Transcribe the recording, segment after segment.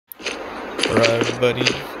Alright, everybody,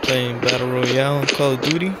 playing Battle Royale on Call of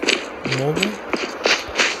Duty Mobile.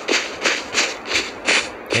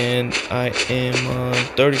 And I am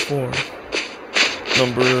 34.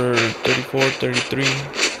 Number 34, 33.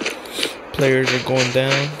 Players are going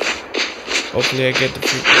down. Hopefully I get the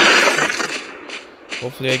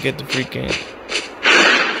free game.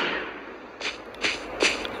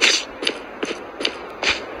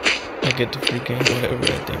 I get the free game, whatever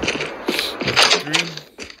I think. Number 3.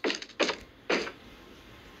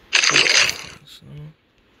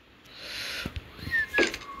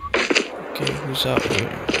 Okay, who's out here?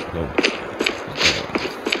 Nobody.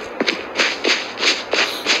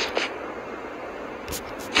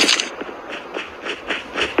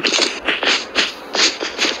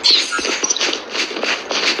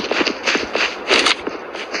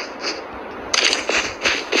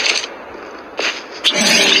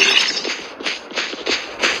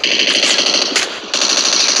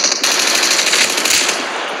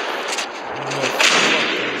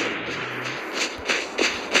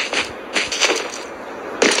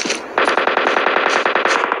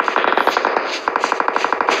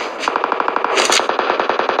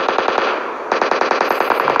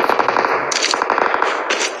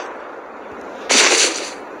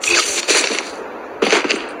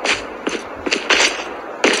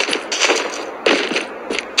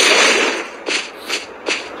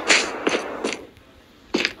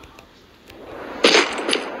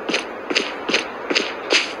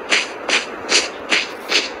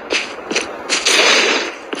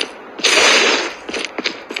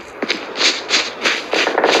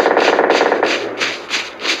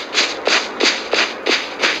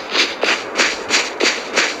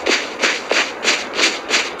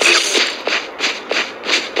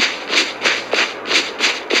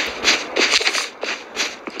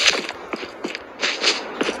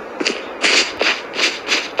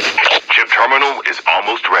 Terminal is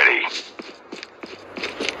almost ready.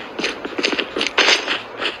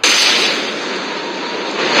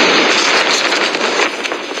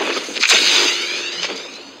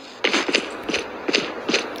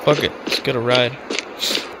 Fuck it, let's get a ride.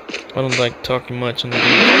 I don't like talking much on the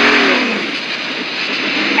game.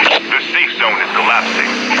 The safe zone is collapsing.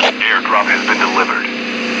 Airdrop has been delivered.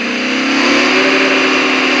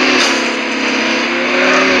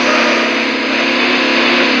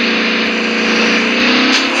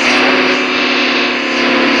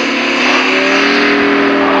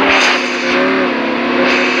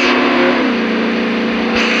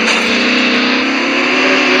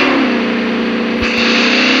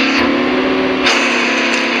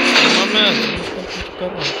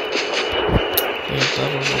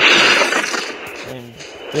 I'm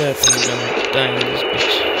definitely gonna die in this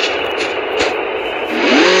bitch.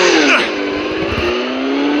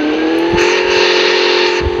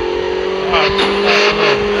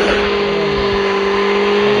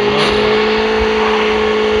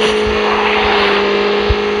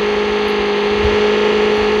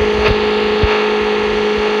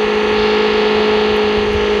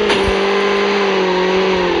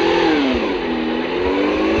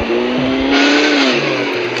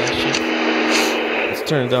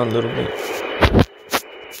 Turn it down a little bit.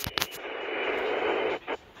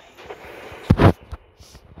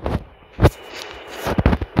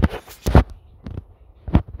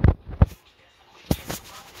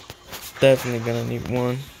 Definitely gonna need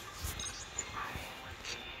one.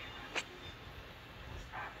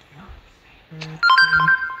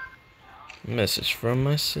 Message from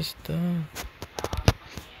my sister.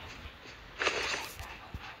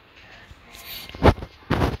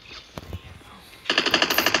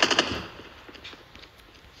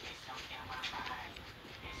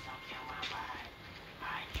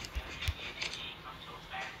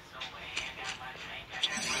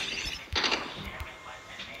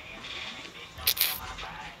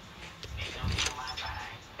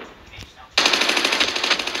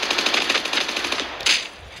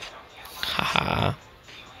 Haha.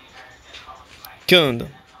 Killing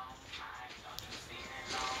them.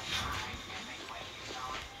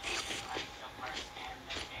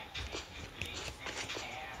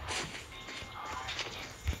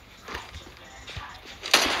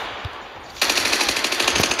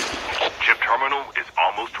 Chip terminal is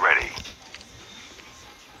almost ready.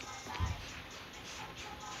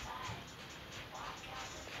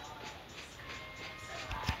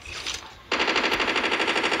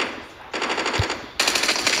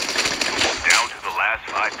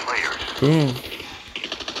 Boom. The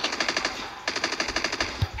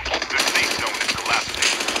safe zone is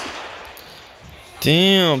collapsing.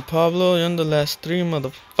 Damn, Pablo, you're on the last 3,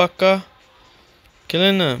 motherfucker.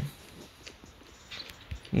 Killing them.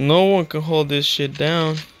 No one can hold this shit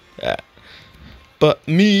down. But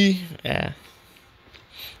me.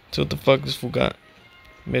 So what the fuck this fool got?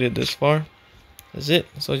 Made it this far. That's it.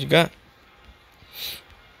 That's all you got.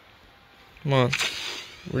 Come on.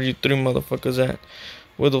 Where you three motherfuckers at?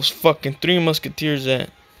 Where those fucking three musketeers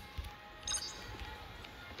at?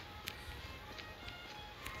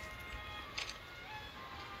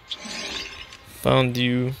 Found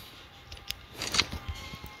you.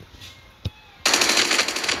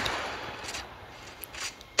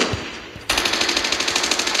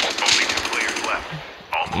 Only 2 players left.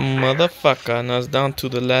 Almost there. Motherfucker. Now it's down to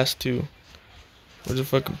the last two. Where's the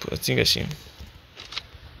fucking... I think I see him.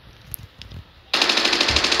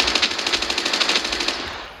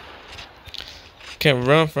 Can't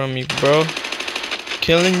run from me, bro.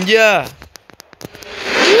 Killing ya.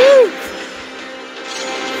 Woo!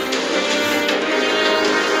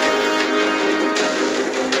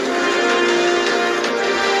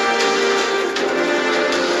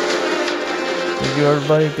 Thank you,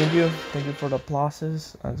 everybody. Thank you. Thank you for the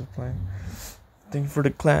applauses. I'm just playing. Thank you for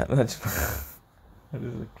the clap. That is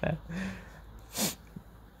a clap.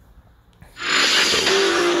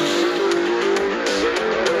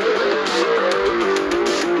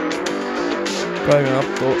 Probably gonna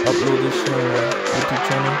upload this on my YouTube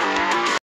channel.